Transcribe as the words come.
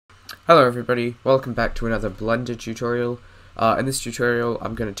Hello everybody, welcome back to another Blender tutorial. In this tutorial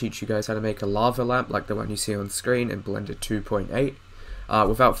I'm going to teach you guys how to make a lava lamp like the one you see on screen in Blender 2.8.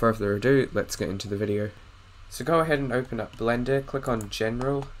 Without further ado, let's get into the video. So go ahead and open up Blender, click on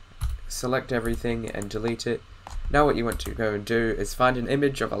General, select everything and delete it. Now what you want to go and do is find an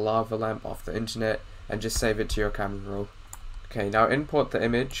image of a lava lamp off the internet and just save it to your camera roll. Okay, now import the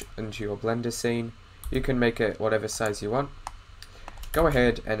image into your Blender scene. You can make it whatever size you want. Go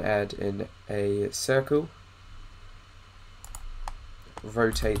ahead and add in a circle,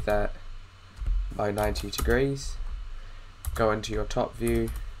 rotate that by 90 degrees, go into your top view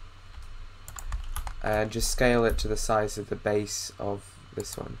and just scale it to the size of the base of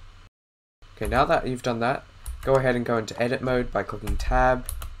this one. Okay, now that you've done that, go ahead and go into edit mode by clicking tab,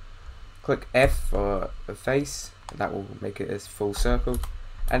 click F for a face, and that will make it a full circle,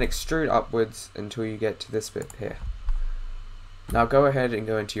 and extrude upwards until you get to this bit here. Now go ahead and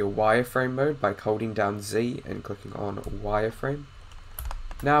go into your wireframe mode by holding down Z and clicking on wireframe.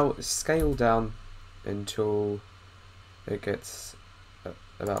 Now scale down until it gets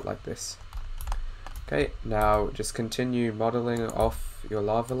about like this. Okay, now just continue modeling off your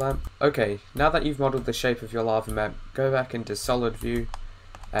lava lamp. Okay, now that you've modeled the shape of your lava lamp, go back into solid view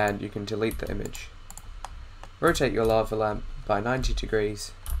and you can delete the image. Rotate your lava lamp by 90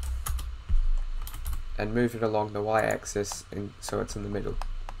 degrees and move it along the y-axis so it's in the middle.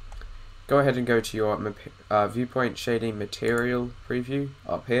 Go ahead and go to your viewpoint shading material preview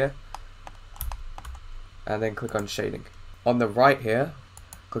up here and then click on shading. On the right here,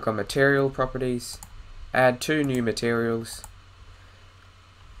 click on material properties, add two new materials,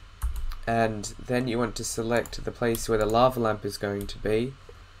 and then you want to select the place where the lava lamp is going to be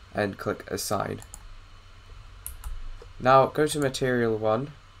and click assign. Now go to material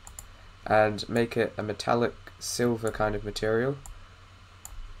 1 and make it a metallic silver kind of material,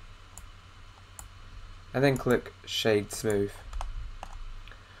 and then click shade smooth.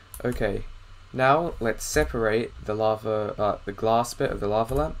 Okay, now let's separate the the glass bit of the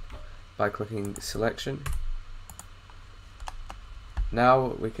lava lamp by clicking selection. Now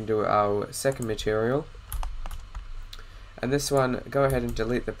we can do our second material, and this one, go ahead and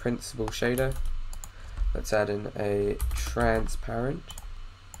delete the principal shader. Let's add in a transparent,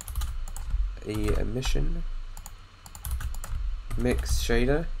 emission, mix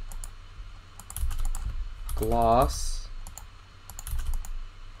shader, glass,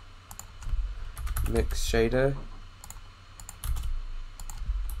 mix shader,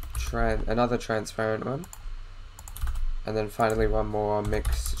 another transparent one, and then finally one more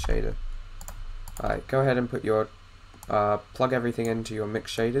mix shader. Alright, go ahead and put your plug everything into your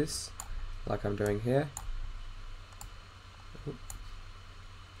mix shaders like I'm doing here.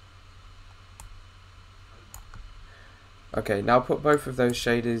 Okay, now put both of those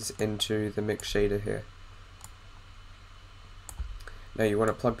shaders into the mix shader here. Now you want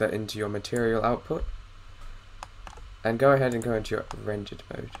to plug that into your material output and go ahead and go into your rendered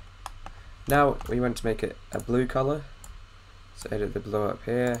mode. Now we want to make it a blue color, so edit the blue up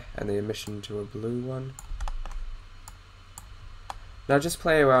here and the emission to a blue one. Now just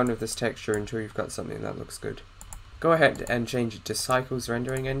play around with this texture until you've got something that looks good. Go ahead and change it to Cycles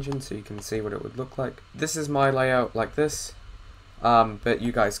rendering engine so you can see what it would look like. This is my layout like this, but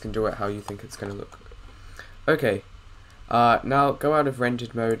you guys can do it how you think it's going to look. Okay, now go out of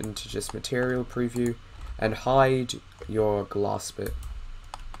rendered mode into just material preview and hide your glass bit.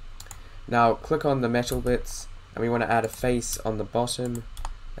 Now click on the metal bits and we want to add a face on the bottom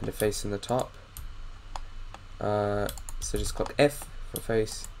and a face on the top. So just click F for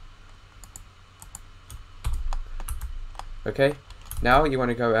face. Okay, now you want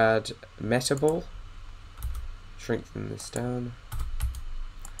to go add metaball, strengthen this down.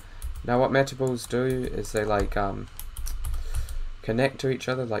 Now what metaballs do is they like connect to each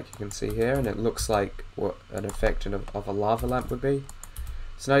other like you can see here, and it looks like what an effect of a lava lamp would be.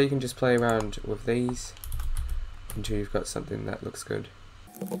 So now you can just play around with these until you've got something that looks good.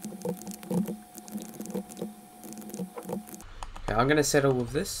 Okay, I'm going to set all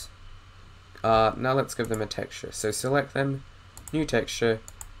of this. Now let's give them a texture. So select them, new texture,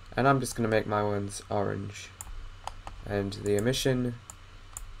 and I'm just going to make my ones orange. And the emission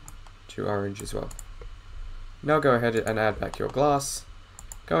to orange as well. Now go ahead and add back your glass,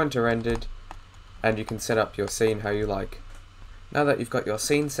 go into rendered, and you can set up your scene how you like. Now that you've got your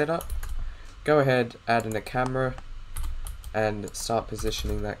scene set up, go ahead, add in a camera, and start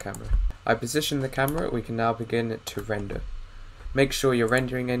positioning that camera. I positioned the camera, we can now begin to render. Make sure your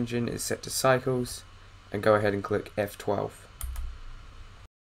rendering engine is set to cycles and go ahead and click F12.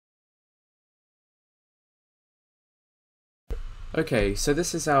 Okay, so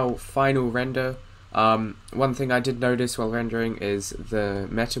this is our final render. One thing I did notice while rendering is the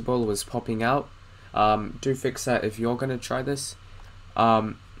meta ball was popping out. Do fix that if you're going to try this.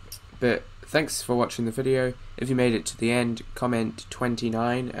 But thanks for watching the video. If you made it to the end, comment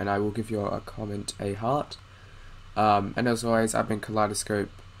 29 and I will give your comment a heart. And as always, I've been Kaleidoscope,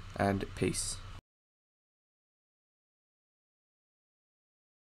 and peace.